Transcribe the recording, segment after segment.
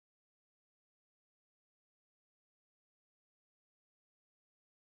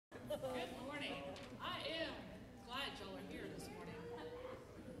Good morning. I am glad y'all are here this morning.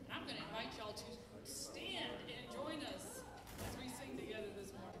 And I'm going to invite y'all to stand and join us as we sing together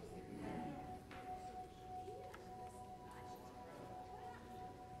this morning.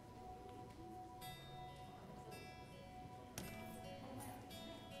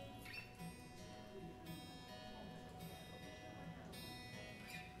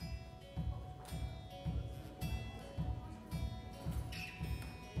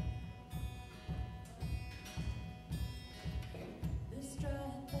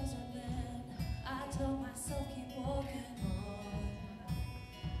 Myself keep walking on.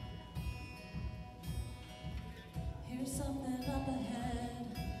 Here's something up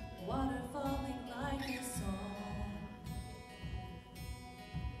ahead, water falling like a song.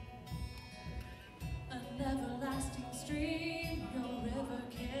 An everlasting stream, your river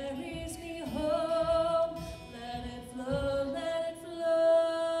carries me home. Let it flow, let it flow.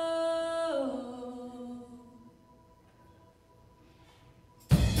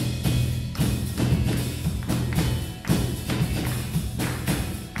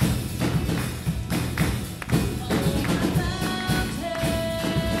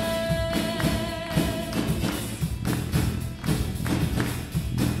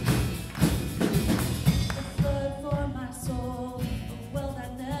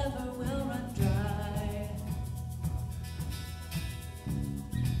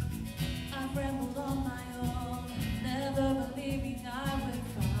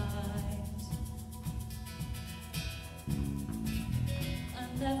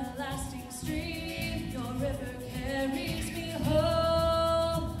 Everlasting stream, your river carries me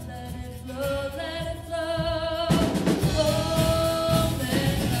home. Let it flow, let it flow. Open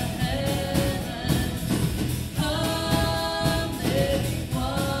the heavens, come living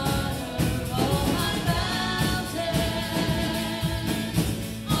water. All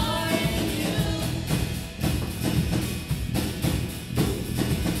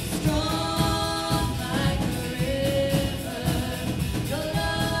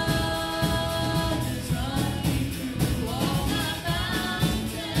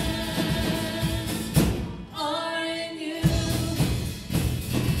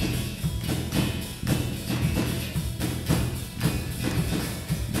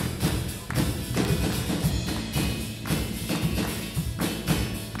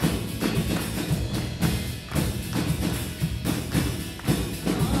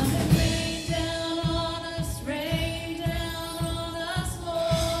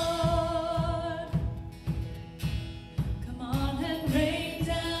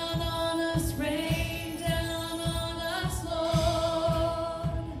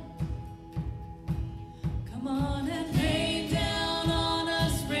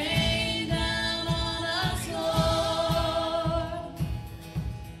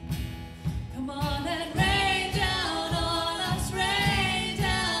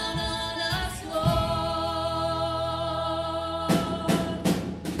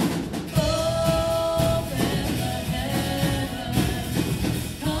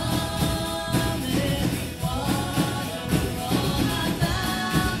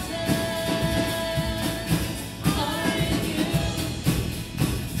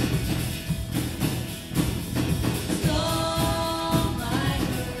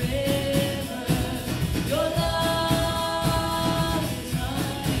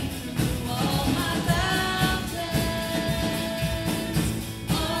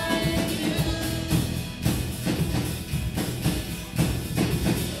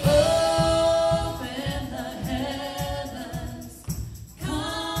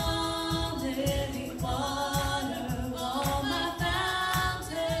my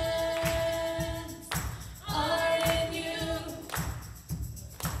fountains are in you.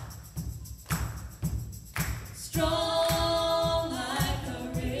 Strong like a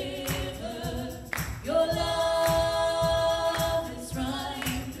river, your love.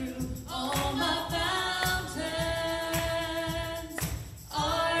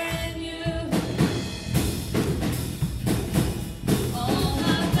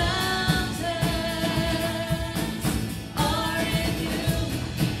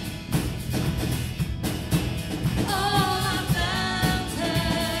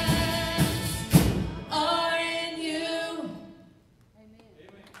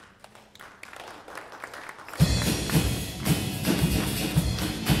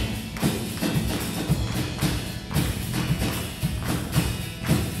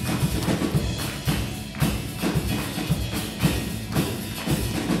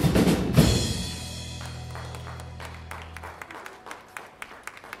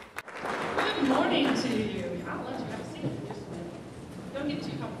 Good morning to you. I'll let you have a seat for just a minute. Don't get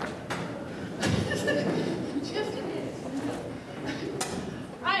too comfortable.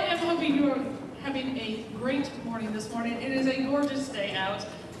 hoping you are having a great morning this morning. It is a gorgeous day out.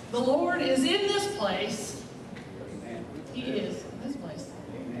 The Lord is in this place. He is in this place.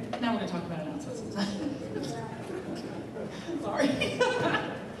 Now we're going to talk about announcements. Sorry.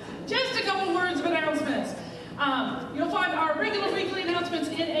 Just a couple words of announcements. You'll find our regular weekly announcements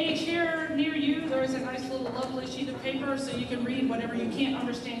in a chair near you. There is a nice little lovely sheet of paper so you can read whatever you can't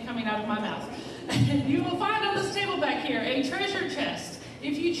understand coming out of my mouth. You will find on this table back here a treasure chest.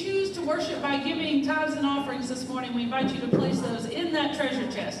 If you choose to worship by giving tithes and offerings this morning, we invite you to place those in that treasure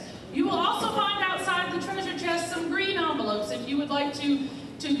chest. You will also find outside the treasure chest some green envelopes if you would like to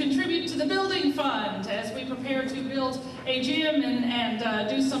contribute to the building fund as we prepare to build a gym and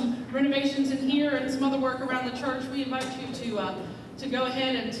do some renovations in here and some other work around the church. We invite you to go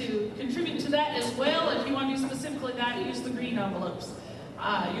ahead and to contribute to that as well. If you want to do specifically that, use the green envelopes.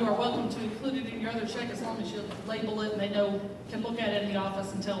 You are welcome to include it in your other check as long as you label it and they can look at it in the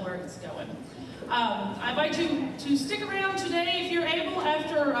office and tell where it's going. I invite you to stick around today if you're able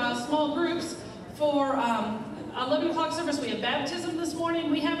after small groups for 11 o'clock service. We have baptism this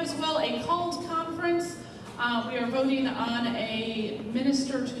morning. We have as well a called conference. We are voting on a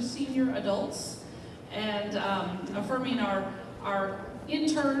minister to senior adults and affirming our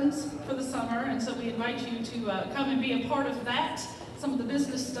interns for the summer. And so we invite you to come and be a part of that. Some of the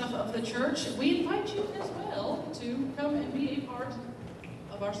business stuff of the church. We invite you as well to come and be a part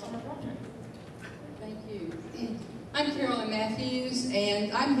of our summer project. Thank you. I'm Carolyn Matthews,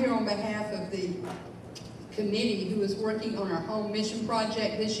 and I'm here on behalf of the committee who is working on our home mission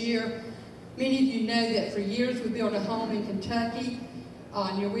project this year. Many of you know that for years we built a home in Kentucky,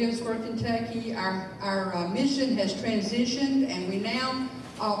 near Williamsburg, Kentucky. Our mission has transitioned, and we now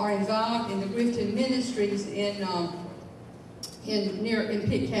are involved in the Grifton Ministries in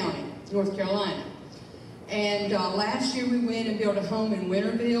Pitt County, North Carolina. And last year we went and built a home in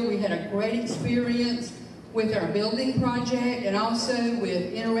Winterville. We had a great experience with our building project and also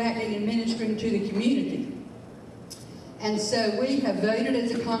with interacting and ministering to the community. And so we have voted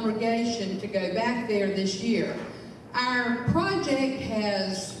as a congregation to go back there this year. Our project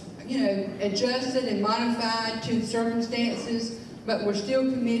has, adjusted and modified to circumstances, but we're still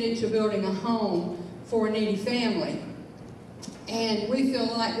committed to building a home for a needy family. And we feel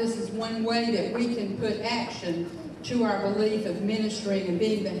like this is one way that we can put action to our belief of ministering and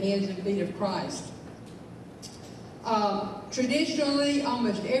being the hands and feet of Christ. Traditionally,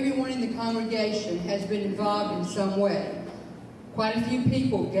 almost everyone in the congregation has been involved in some way. Quite a few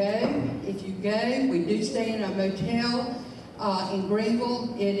people go. If you go, we do stay in a motel in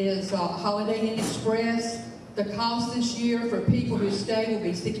Greenville. It is Holiday Inn Express. The cost this year for people who stay will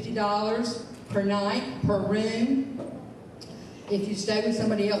be $60 per night, per room. If you stay with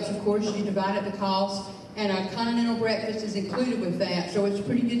somebody else, of course, you divide up the cost, and a continental breakfast is included with that, so it's a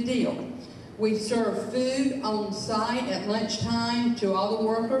pretty good deal. We serve food on site at lunchtime to all the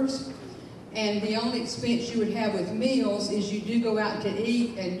workers, and the only expense you would have with meals is you do go out to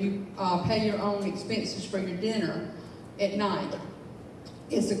eat and you pay your own expenses for your dinner at night.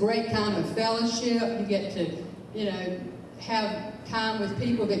 It's a great time of fellowship. You get to, have time with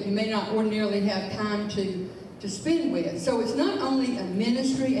people that you may not ordinarily have time to spend with. So it's not only a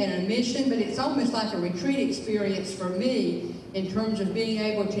ministry and a mission, but it's almost like a retreat experience for me in terms of being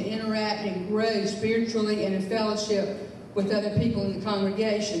able to interact and grow spiritually and in fellowship with other people in the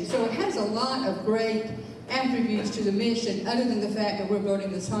congregation. So it has a lot of great attributes to the mission other than the fact that we're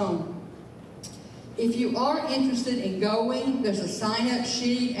building this home. If you are interested in going, there's a sign-up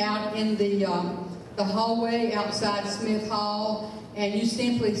sheet out in the hallway outside Smith Hall. And you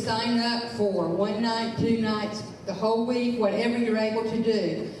simply sign up for 1 night, 2 nights, the whole week, whatever you're able to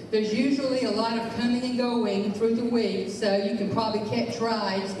do. There's usually a lot of coming and going through the week, so you can probably catch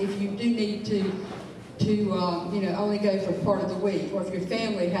rides if you do need to only go for part of the week, or if your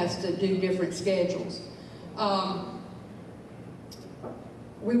family has to do different schedules.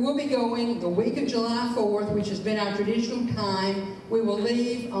 We will be going the week of July 4th, which has been our traditional time. We will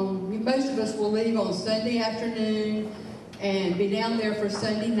leave most of us will leave on Sunday afternoon and be down there for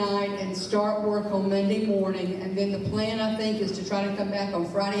Sunday night and start work on Monday morning. And then the plan, I think, is to try to come back on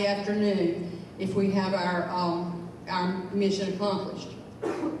Friday afternoon if we have our mission accomplished.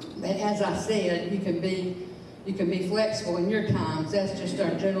 But as I said, you can be flexible in your times. That's just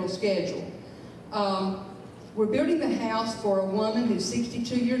our general schedule. We're building the house for a woman who's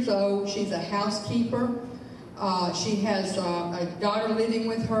 62 years old. She's a housekeeper. She has a daughter living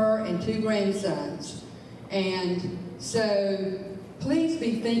with her and 2 grandsons. And so please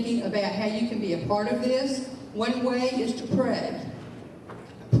be thinking about how you can be a part of this. One way is to pray.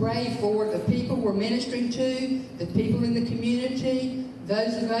 Pray for the people we're ministering to, the people in the community,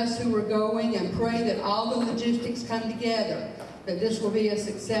 those of us who are going, and pray that all the logistics come together, that this will be a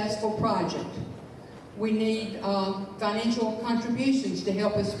successful project. We need financial contributions to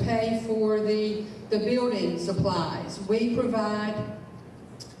help us pay for the building supplies. We provide,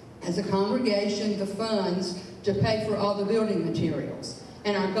 as a congregation, the funds to pay for all the building materials.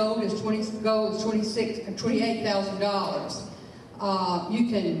 And our goal is $28,000. You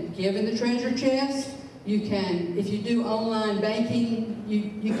can give in the treasure chest. You can, if you do online banking,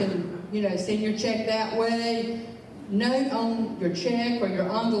 you can, send your check that way. Note on your check or your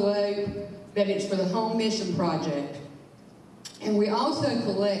envelope that it's for the Home Mission Project. And we also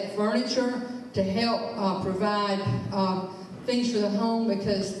collect furniture to help provide things for the home,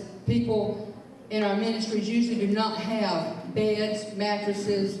 because people in our ministries usually do not have beds,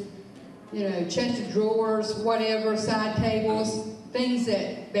 mattresses, chest of drawers, whatever, side tables, things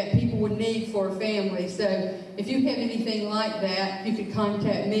that people would need for a family. So if you have anything like that, you could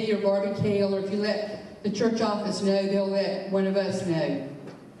contact me or Barbie Kale, or if you let the church office know, they'll let one of us know.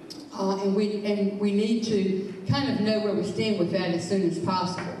 And we need to kind of know where we stand with that as soon as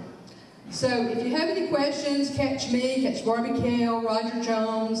possible. So if you have any questions, catch me, catch Barbie Kale, Roger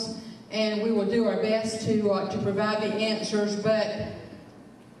Jones, and we will do our best to provide the answers. But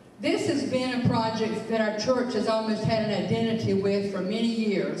this has been a project that our church has almost had an identity with for many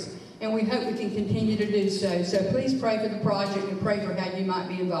years, and we hope we can continue to do so. So please pray for the project and pray for how you might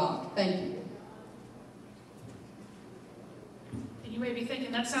be involved. Thank you. And you may be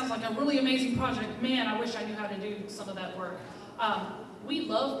thinking, that sounds like a really amazing project. Man, I wish I knew how to do some of that work. We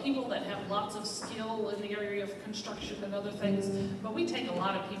love people that have lots of skill in the area of construction and other things, but we take a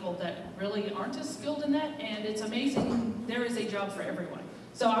lot of people that really aren't as skilled in that, and it's amazing. There is a job for everyone.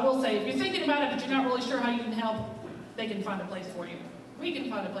 So I will say, if you're thinking about it but you're not really sure how you can help, they can find a place for you. We can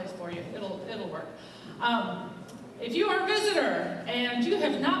find a place for you. It'll work. If you are a visitor and you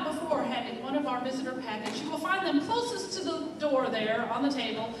have not before had one of our visitor packets, you will find them closest to the door there on the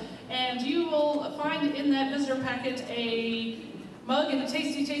table, and you will find in that visitor packet a mug and a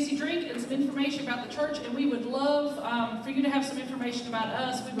tasty drink and some information about the church. And we would love for you to have some information about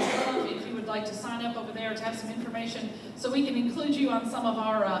us. We would love if you would like to sign up over there to have some information so we can include you on some of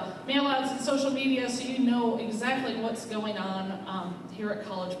our mail-outs and social media, so you know exactly what's going on here at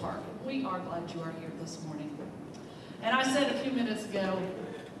College Park. We are glad you are here this morning. And I said a few minutes ago,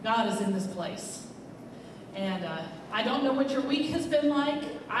 God is in this place. And I don't know what your week has been like.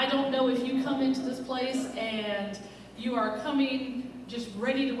 I don't know if you come into this place and you are coming just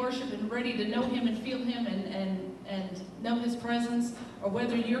ready to worship and ready to know Him and feel Him and know His presence, or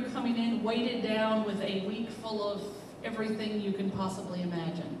whether you're coming in weighted down with a week full of everything you can possibly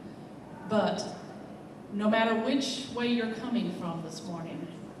imagine. But no matter which way you're coming from this morning,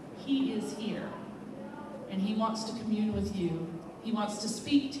 He is here. And He wants to commune with you. He wants to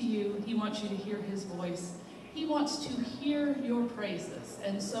speak to you. He wants you to hear His voice. He wants to hear your praises.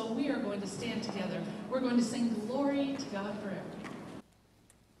 And so we are going to stand together. We're going to sing glory to God forever.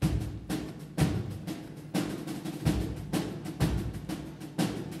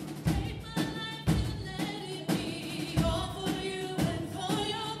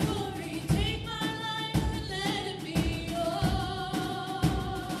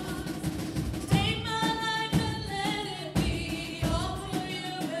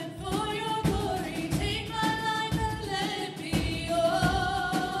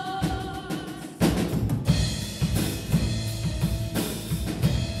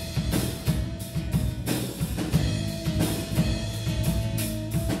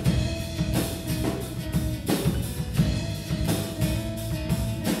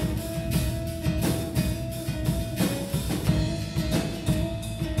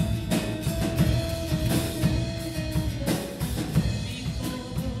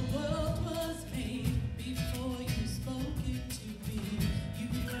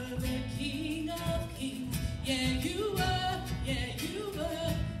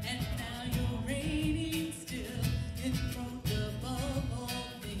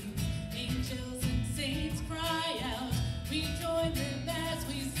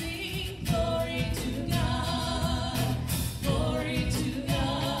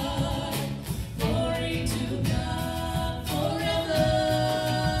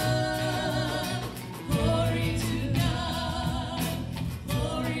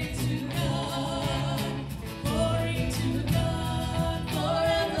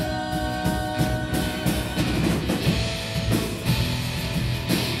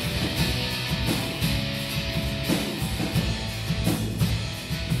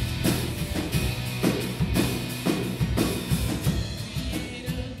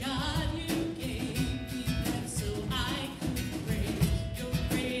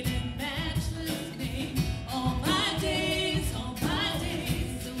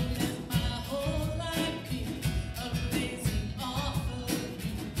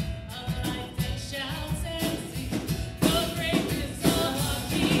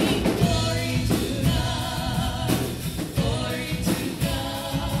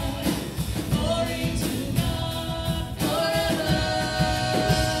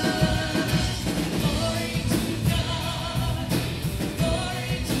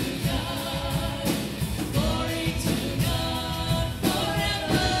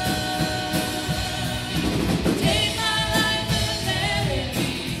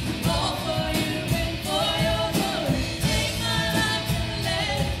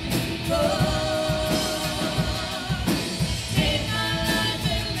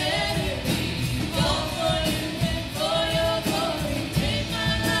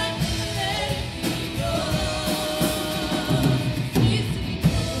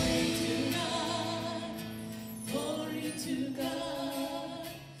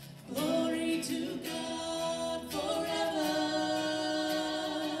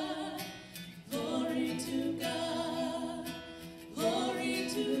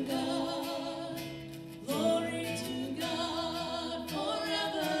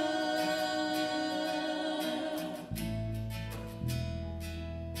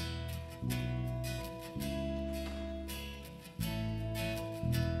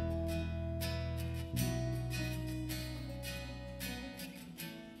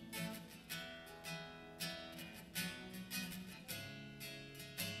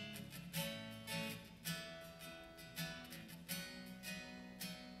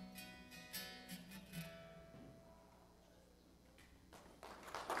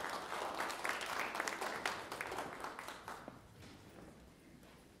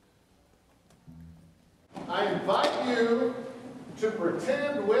 I invite you to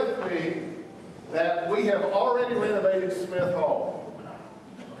pretend with me that we have already renovated Smith Hall.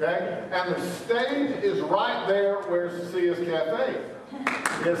 Okay? And the stage is right there where Cecilia's Cafe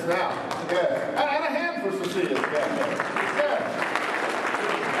is now. Yes. And a hand for Cecilia's Cafe. Yes.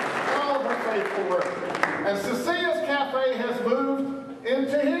 All her faithful work. And Cecilia's Cafe has moved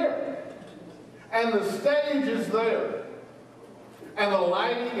into here. And the stage is there. And the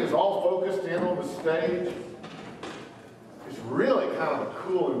lighting is all focused in on the stage. It's really kind of a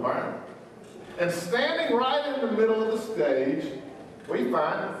cool environment. And standing right in the middle of the stage, we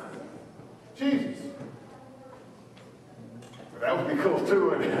find Jesus. That would be cool too,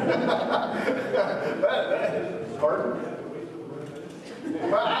 wouldn't it? Pardon?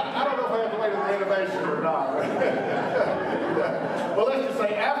 Well, I don't know if I have to wait to the renovation or not. Well, let's just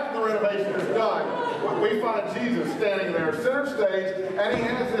say after the renovation is done, we find Jesus standing there center stage, and he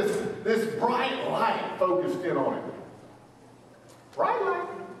has this bright light focused in on him. Bright light.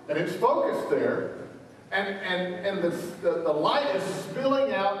 And it's focused there. And the light is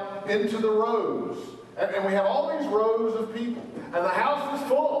spilling out into the rows. And we have all these rows of people. And the house is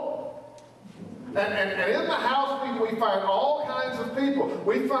full. And in the house, we find all kinds of people.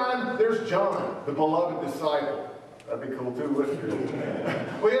 We find there's John, the beloved disciple. That'd be cool too, wouldn't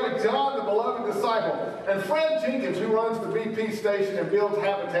it? We have John, the beloved disciple. And Fred Jenkins, who runs the BP station and builds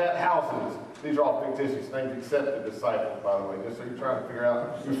habitat houses. These are all fictitious names except the disciple, by the way, just so you're trying to figure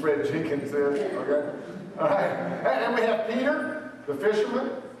out who Fred Jenkins is. Okay? All right. And we have Peter, the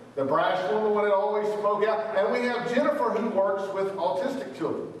fisherman, the brash one, the one that always spoke out. And we have Jennifer, who works with autistic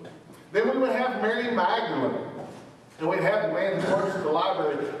children. Then we would have Mary Magdalene. And we'd have the man who works at the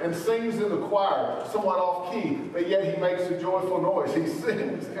library and sings in the choir, somewhat off key, but yet he makes a joyful noise. He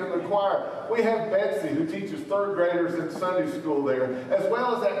sings in the choir. We have Betsy, who teaches third graders in Sunday school there, as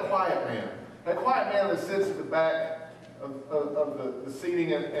well as that quiet man. That quiet man that sits at the back of the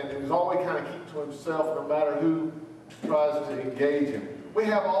seating and is always kind of keep to himself no matter who tries to engage him. We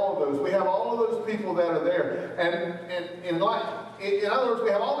have all of those. We have all of those people that are there. And in other words, we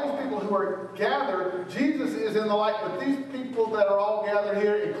have all these people who are gathered. Jesus is in the light, but these people that are all gathered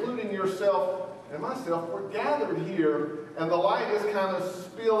here, including yourself and myself, we're gathered here, and the light is kind of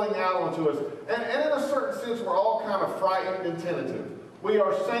spilling out onto us. And in a certain sense, we're all kind of frightened and tentative. We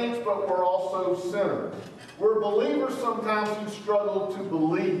are saints, but we're also sinners. We're believers sometimes who struggle to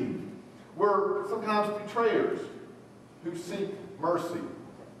believe. We're sometimes betrayers who seek mercy.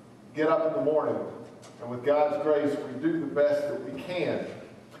 Get up in the morning, and with God's grace, we do the best that we can.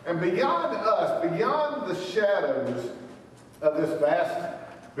 And beyond us, beyond the shadows of this vast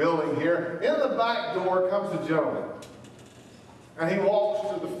building here, in the back door comes a gentleman. And he walks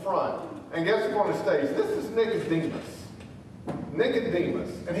to the front. And guess who's on the stage? This is Nicodemus. Nicodemus.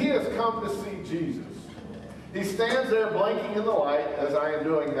 And he has come to see Jesus. He stands there blinking in the light, as I am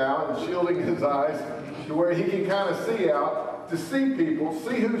doing now, and shielding his eyes to where he can kind of see out, to see people,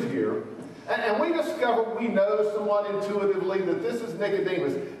 see who's here. And we discover, we know somewhat intuitively that this is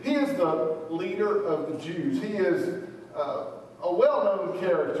Nicodemus. He is the leader of the Jews. He is a well-known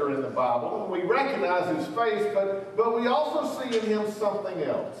character in the Bible. We recognize his face, but we also see in him something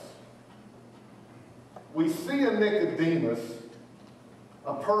else. We see in Nicodemus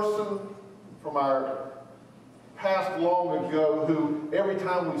a person from our past long ago who, every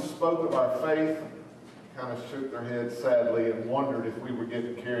time we spoke of our faith, kind of shook their heads sadly and wondered if we were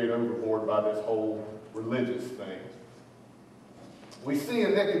getting carried overboard by this whole religious thing. We see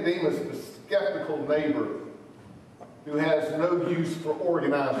in Nicodemus the skeptical neighbor who has no use for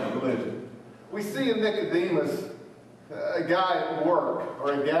organized religion. We see in Nicodemus a guy at work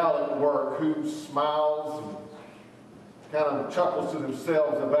or a gal at work who smiles and kind of chuckles to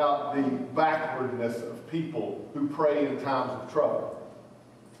themselves about the backwardness of people who pray in times of trouble.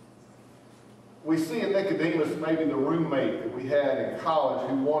 We see in Nicodemus maybe the roommate that we had in college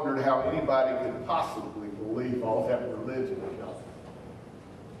who wondered how anybody could possibly believe all that religion.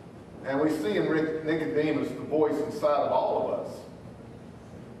 And we see in Nicodemus the voice inside of all of us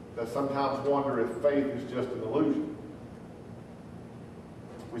that sometimes wonder if faith is just an illusion.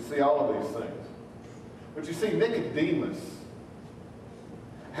 We see all of these things. But you see, Nicodemus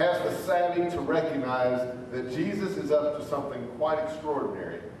has the savvy to recognize that Jesus is up to something quite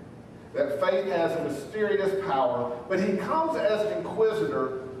extraordinary. That faith has a mysterious power, but he comes as an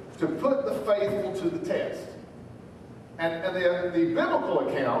inquisitor to put the faithful to the test. And the biblical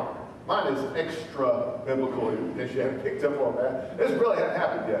account, mine is extra biblical, in case you haven't picked up on that. This really hasn't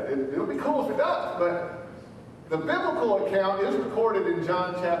happened yet. It'll be cool if it does, but the biblical account is recorded in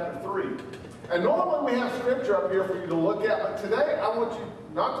John chapter 3. And normally we have scripture up here for you to look at, but today I want you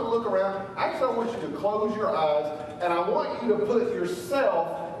not to look around. Actually, I want you to close your eyes, and I want you to put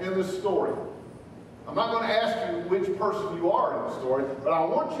yourself in the story. I'm not going to ask you which person you are in the story, but I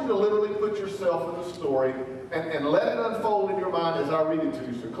want you to literally put yourself in the story and let it unfold in your mind as I read it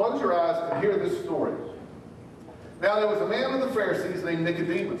to you. So close your eyes and hear this story. Now there was a man of the Pharisees named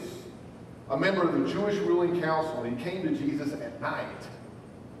Nicodemus, a member of the Jewish ruling council, and he came to Jesus at night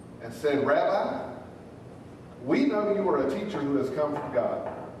and said, Rabbi, we know you are a teacher who has come from God,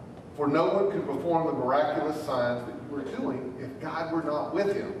 for no one could perform the miraculous signs that you are doing if God were not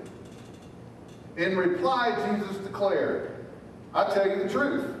with him. In reply, Jesus declared, I tell you the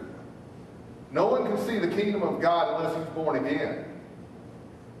truth. No one can see the kingdom of God unless he's born again.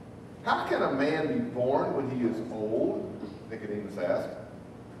 How can a man be born when he is old? Nicodemus asked.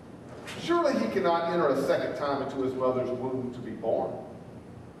 Surely he cannot enter a second time into his mother's womb to be born.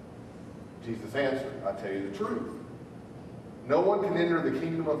 Jesus answered, I tell you the truth. No one can enter the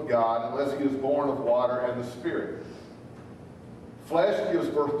kingdom of God unless he is born of water and the Spirit. Flesh gives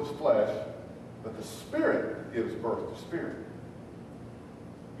birth to flesh, but the Spirit gives birth to spirit.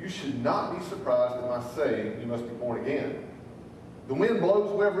 You should not be surprised at my saying, you must be born again. The wind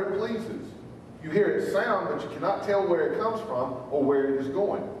blows wherever it pleases. You hear its sound, but you cannot tell where it comes from or where it is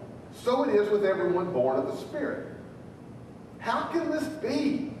going. So it is with everyone born of the Spirit. How can this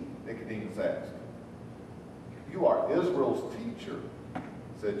be? Nicodemus asked. You are Israel's teacher,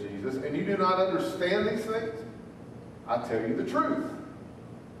 said Jesus, and you do not understand these things? I tell you the truth.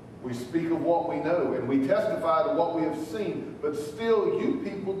 We speak of what we know, and we testify to what we have seen, but still you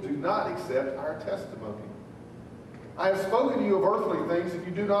people do not accept our testimony. I have spoken to you of earthly things, and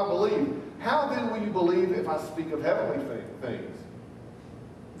you do not believe. How then will you believe if I speak of heavenly things?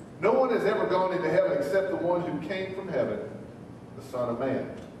 No one has ever gone into heaven except the one who came from heaven, the Son of Man.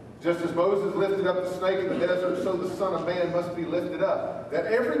 Just as Moses lifted up the snake in the desert, so the Son of Man must be lifted up, that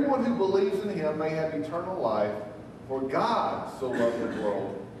everyone who believes in him may have eternal life. For God so loved the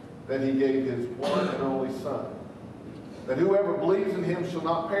world that he gave his one and only Son, that whoever believes in him shall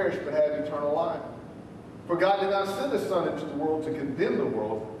not perish but have eternal life. For God did not send his Son into the world to condemn the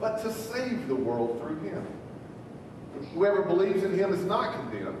world, but to save the world through him. Whoever believes in him is not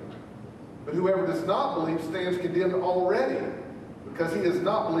condemned, but whoever does not believe stands condemned already, because he has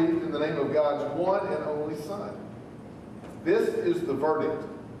not believed in the name of God's one and only Son. This is the verdict.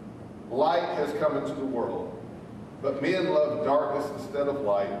 Light has come into the world, but men love darkness instead of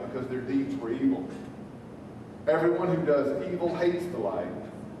light because their deeds were evil. Everyone who does evil hates the light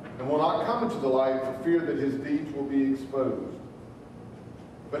and will not come into the light for fear that his deeds will be exposed.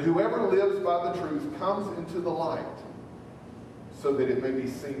 But whoever lives by the truth comes into the light so that it may be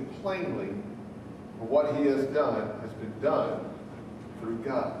seen plainly for what he has done has been done through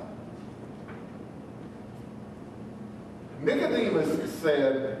God. Nicodemus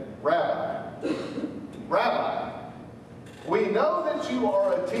said, Rabbi, we know that you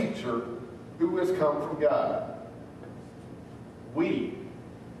are a teacher who has come from God. We,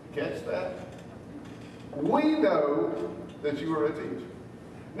 catch that? We know that you are a teacher.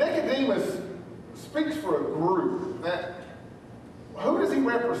 Nicodemus speaks for a group. Now, who does he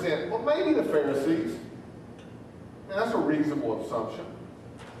represent? Well, maybe the Pharisees. And that's a reasonable assumption.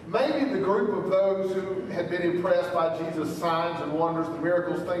 Maybe the group of those who had been impressed by Jesus' signs and wonders, the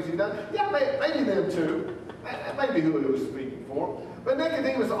miracles, things he'd done. Yeah, maybe them too. That may be who he was speaking for. But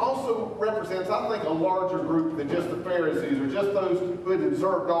Nicodemus also represents, I think, a larger group than just the Pharisees or just those who had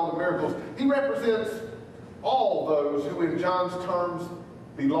observed all the miracles. He represents all those who, in John's terms,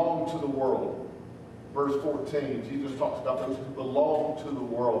 belong to the world. Verse 14, Jesus talks about those who belong to the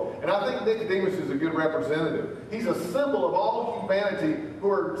world. And I think Nicodemus is a good representative. He's a symbol of all humanity who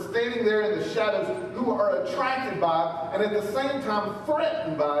are standing there in the shadows, who are attracted by and at the same time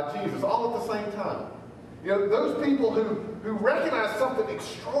threatened by Jesus, all at the same time. You know, those people who recognize something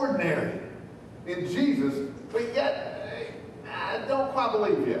extraordinary in Jesus, but yet I don't quite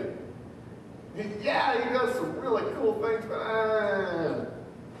believe yet. Yeah, he does some really cool things, but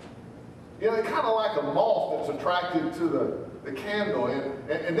you know, kind of like a moth that's attracted to the candle.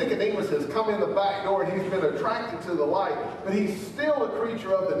 And Nicodemus has come in the back door and he's been attracted to the light, but he's still a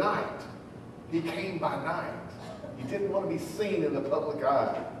creature of the night. He came by night. He didn't want to be seen in the public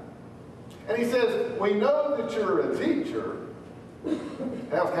eye. And he says, we know that you're a teacher.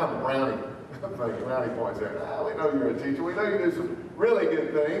 That was kind of brownie. Brownie points there. We know you're a teacher. We know you do some really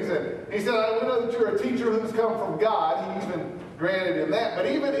good things. And he said, we know that you're a teacher who's come from God. He even granted him that. But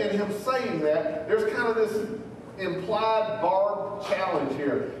even in him saying that, there's kind of this implied barbed challenge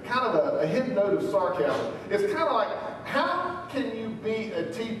here. Kind of a hidden note of sarcasm. It's kind of like, how can you be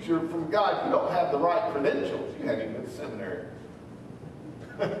a teacher from God, you don't have the right credentials. You haven't even been to seminary.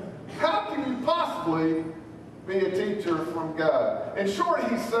 How can you possibly be a teacher from God? In short,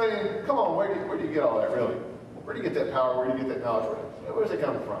 he's saying, come on, where do you get all that, really? Where do you get that power? Where do you get that knowledge? Where's it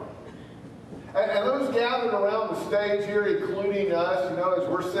coming from? And those gathered around the stage here, including us, as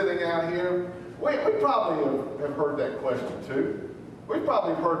we're sitting out here, we probably have heard that question too. We've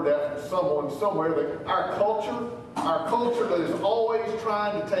probably heard that from someone somewhere, that our culture that is always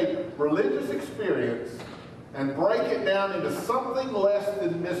trying to take religious experience and break it down into something less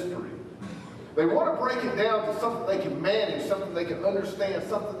than mystery. They want to break it down to something they can manage, something they can understand,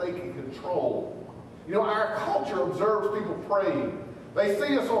 something they can control. Our culture observes people praying. They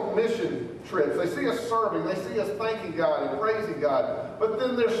see us on mission trips. They see us serving. They see us thanking God and praising God. But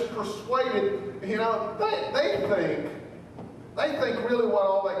then they're persuaded, they think really what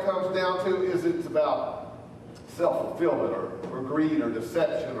all that comes down to is it's about self-fulfillment or greed or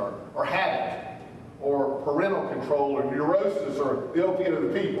deception or habit or parental control or neurosis or the opiate of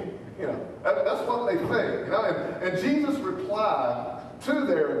the people. That's what they think. And Jesus' reply to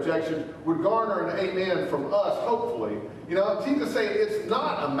their objections would garner an amen from us, hopefully. Jesus saying it's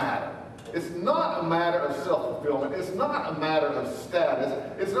not a matter. It's not a matter of self-fulfillment. It's not a matter of status.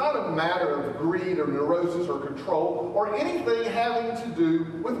 It's not a matter of greed or neurosis or control or anything having to do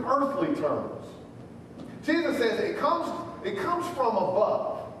with earthly terms. Jesus says it comes from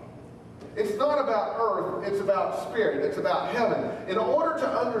above. It's not about earth, it's about spirit, it's about heaven. In order to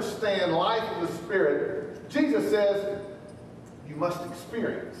understand life in the spirit, Jesus says you must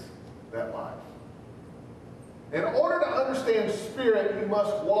experience that life. In order to understand spirit, you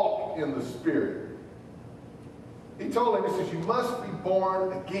must walk in the spirit. He told him, he says, you must be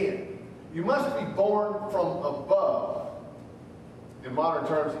born again. You must be born from above. In modern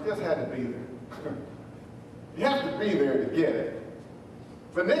terms, you just had to be there. You have to be there to get it.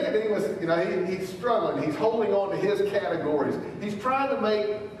 But Nicodemus, he's struggling. He's holding on to his categories. He's trying to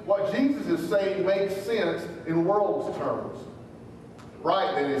make what Jesus is saying make sense in world's terms.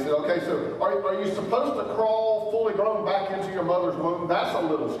 Right, then he said, okay, so are you supposed to crawl fully grown back into your mother's womb? That's a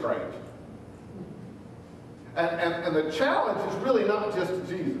little strange. And the challenge is really not just to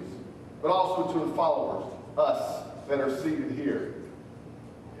Jesus, but also to the followers, us that are seated here.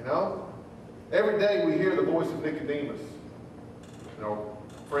 Every day we hear the voice of Nicodemus.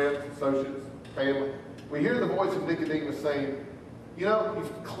 Friends, associates, family. We hear the voice of Nicodemus saying,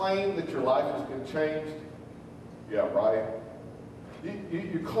 you've claimed that your life has been changed. Yeah, right.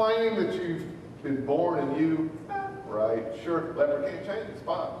 You claim that you've been born anew. Right, sure, leper can't change its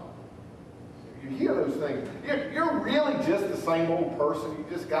spot. You hear those things. You're really just the same old person. You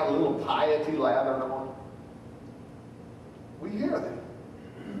just got a little piety lathered on. We hear that.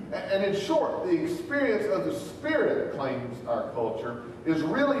 And in short, the experience of the Spirit, claims our culture, is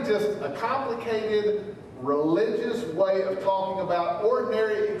really just a complicated religious way of talking about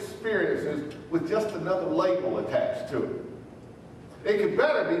ordinary experiences with just another label attached to it. It could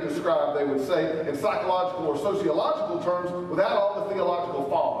better be described, they would say, in psychological or sociological terms without all the theological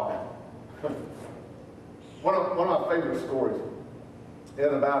fog. One of my favorite stories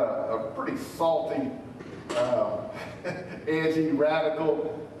is about a pretty salty, edgy,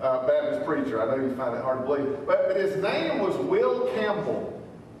 radical Baptist preacher. I know you find it hard to believe. But his name was Will Campbell,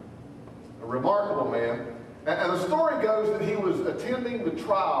 a remarkable man. And the story goes that he was attending the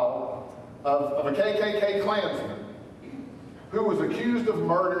trial of a KKK Klansman who was accused of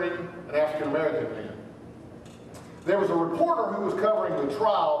murdering an African-American man. There was a reporter who was covering the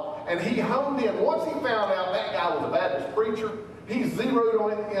trial, and he honed in. Once he found out that guy was a Baptist preacher, he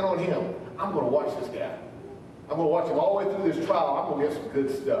zeroed in on him. I'm going to watch this guy. I'm going to watch him all the way through this trial. I'm going to get some good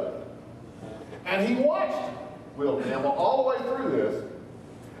stuff. And he watched Will Campbell all the way through this,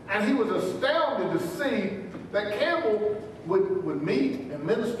 and he was astounded to see that Campbell would meet and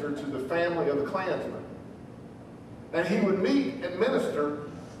minister to the family of the Klansman. And he would meet and minister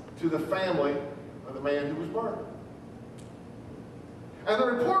to the family of the man who was murdered. And the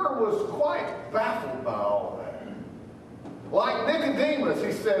reporter was quite baffled by all of that. Like Nicodemus,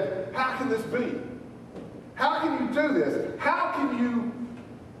 he said, how can this be? How can you do this? How can you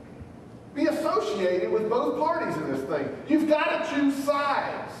be associated with both parties in this thing? You've got to choose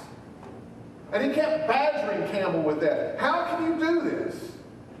sides. And he kept badgering Campbell with that. How can you do this?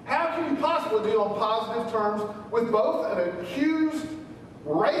 How can you possibly be on positive terms with both an accused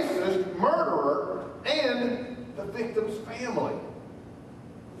racist murderer and the victim's family?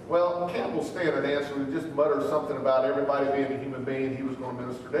 Well, Campbell's standard answer was just mutter something about everybody being a human being. He was going to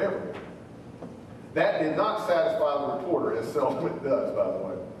minister to everyone. That did not satisfy the reporter, as seldom it does, by the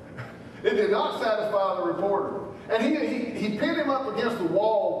way. It did not satisfy the reporter. And he pinned him up against the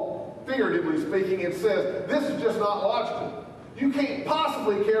wall, figuratively speaking, and says, this is just not logical. You can't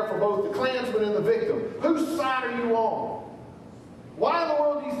possibly care for both the Klansman and the victim. Whose side are you on? Why in the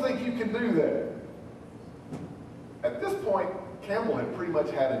world do you think you can do that? At this point, Campbell had pretty much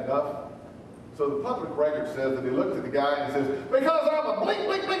had enough. So the public record says that he looked at the guy and says, because I'm a blink,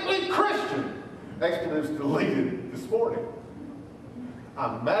 blink, blink, blink Christian. Expletives deleted this morning.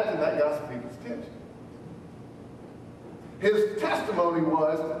 I imagine that got some people's attention. His testimony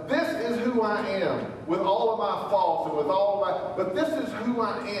was, this is who I am, with all of my faults and with all of my, but this is who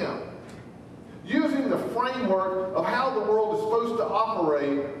I am. Using the framework of how the world is supposed to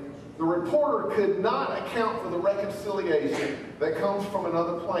operate, the reporter could not account for the reconciliation that comes from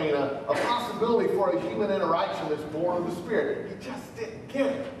another plane, a possibility for a human interaction that's born of the Spirit. He just didn't get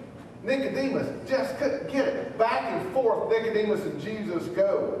it. Nicodemus just couldn't get it. Back and forth, Nicodemus and Jesus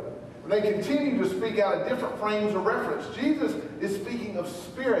go. And they continue to speak out of different frames of reference. Jesus is speaking of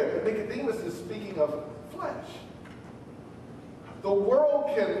spirit, and Nicodemus is speaking of flesh. The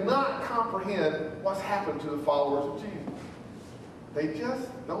world cannot comprehend what's happened to the followers of Jesus. They just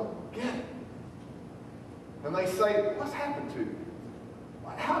don't get it. And they say, what's happened to you?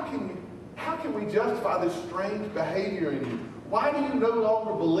 How can we justify this strange behavior in you? Why do you no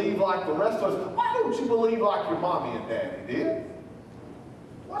longer believe like the rest of us? Why don't you believe like your mommy and daddy did?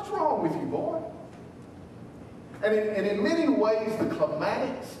 What's wrong with you, boy? And in many ways, the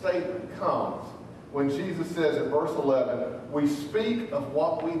climatic statement comes when Jesus says in verse 11, we speak of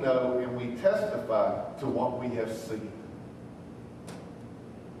what we know and we testify to what we have seen.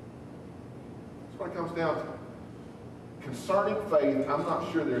 That's what it comes down to. Concerning faith, I'm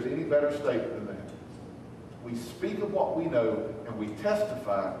not sure there's any better statement than that. We speak of what we know and we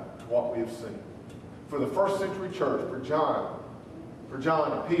testify to what we have seen. For the first century church, for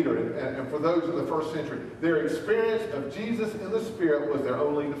John and Peter, and for those of the first century, their experience of Jesus in the Spirit was their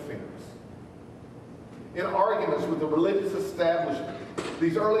only defense. In arguments with the religious establishment,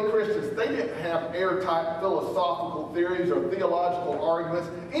 these early Christians, they didn't have airtight philosophical theories or theological arguments,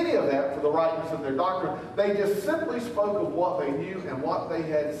 any of that for the rightness of their doctrine. They just simply spoke of what they knew and what they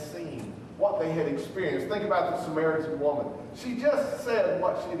had seen, what they had experienced. Think about the Samaritan woman. She just said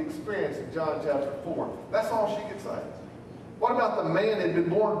what she had experienced in John chapter 4. That's all she could say. What about the man that had been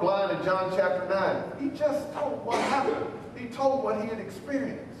born blind in John chapter 9? He just told what happened. He told what he had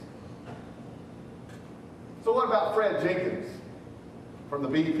experienced. So what about Fred Jenkins from the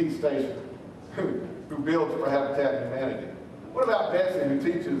BP station who builds for Habitat Humanity? What about Betsy who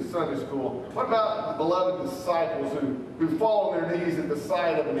teaches Sunday school? What about the beloved disciples who fall on their knees at the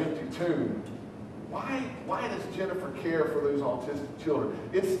sight of an empty tomb? Why does Jennifer care for those autistic children?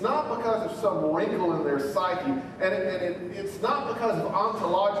 It's not because of some wrinkle in their psyche, and it's not because of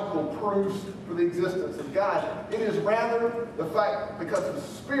ontological proofs for the existence of God. It is rather the fact because the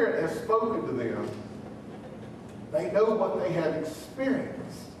Spirit has spoken to them. They know what they have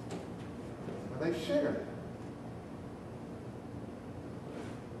experienced, and they've shared it.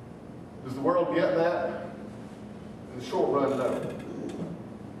 Does the world get that? In the short run, no.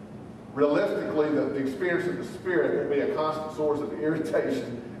 Realistically, the experience of the Spirit will be a constant source of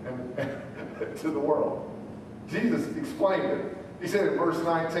irritation to the world. Jesus explained it. He said in verse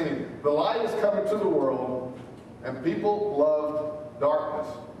 19, the light is coming to the world, and people loved darkness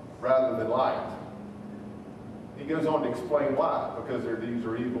rather than light. He goes on to explain why. Because their deeds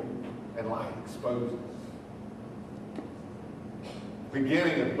are evil, and light exposes.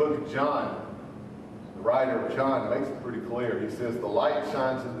 Beginning of the book of John, the writer of John makes it pretty clear. He says, the light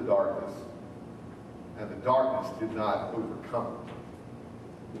shines in the darkness, and the darkness did not overcome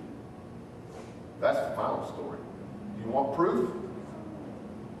it. That's the final story. Do you want proof?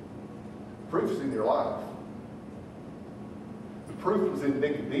 Proof's in your life. The proof was in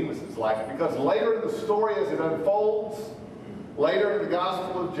Nicodemus' life, because later in the story as it unfolds, later in the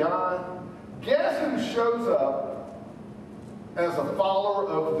Gospel of John, guess who shows up as a follower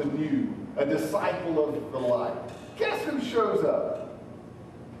of the new, a disciple of the light? Guess who shows up?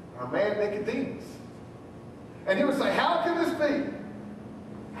 Our man Nicodemus. And he would say, how can this be?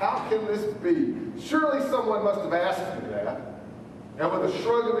 How can this be? Surely someone must have asked him that. And with a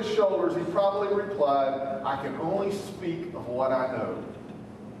shrug of his shoulders, he probably replied, I can only speak of what I know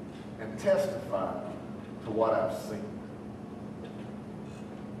and testify to what I've seen.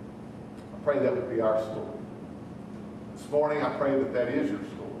 I pray that would be our story. This morning, I pray that that is your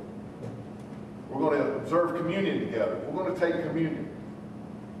story. We're going to observe communion together. We're going to take communion.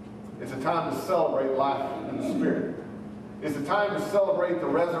 It's a time to celebrate life in the Spirit. It's a time to celebrate the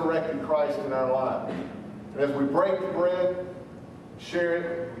resurrected Christ in our lives. And as we break the bread, share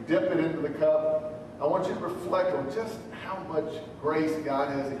it, we dip it into the cup, I want you to reflect on just how much grace God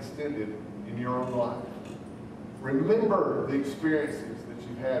has extended in your own life. Remember the experiences that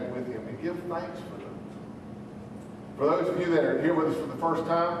you've had with Him and give thanks for them. For those of you that are here with us for the first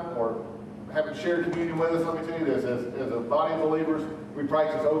time or haven't shared communion with us, let me tell you this. As a body of believers, we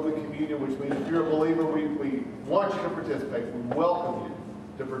practice open communion, which means if you're a believer, we want you to participate. We welcome you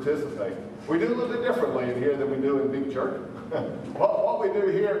to participate. We do a little bit differently in here than we do in big church. What we do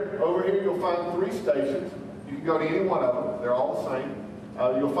here, over here, you'll find 3 stations. You can go to any one of them. They're all the same.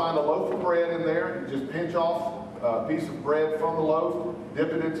 You'll find a loaf of bread in there. You just pinch off a piece of bread from the loaf,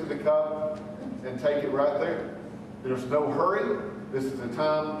 dip it into the cup, and take it right there. There's no hurry. This is a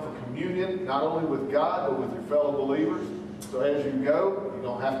time for communion, not only with God, but with your fellow believers. So as you go, you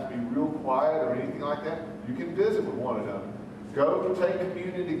don't have to be real quiet or anything like that. You can visit with one another. Go take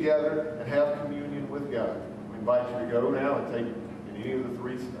communion together and have communion with God. We invite you to go now and take in any of the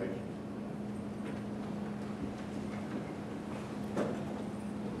 3 stations.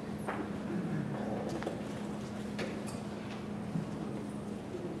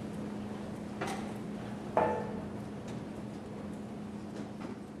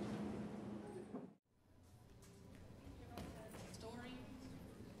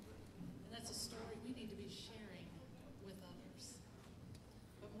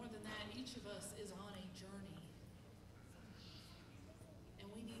 Each of us is on a journey, and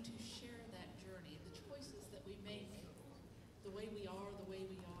we need to share that journey. The choices that we make, the way we are, the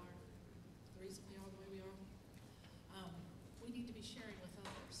reason we are the way we are, we need to be sharing with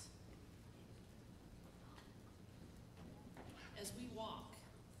others. As we walk,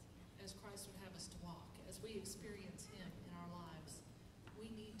 as Christ would have us to walk, as we experience Him in our lives, we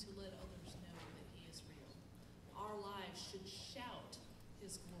need to let others know that He is real. Our lives should shout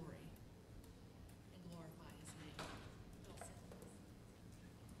His glory. Glorify His name.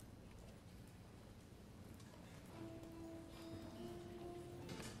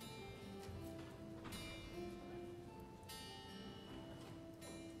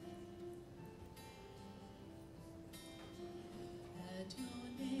 At your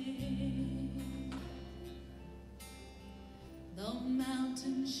name, the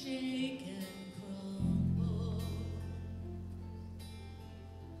mountains shake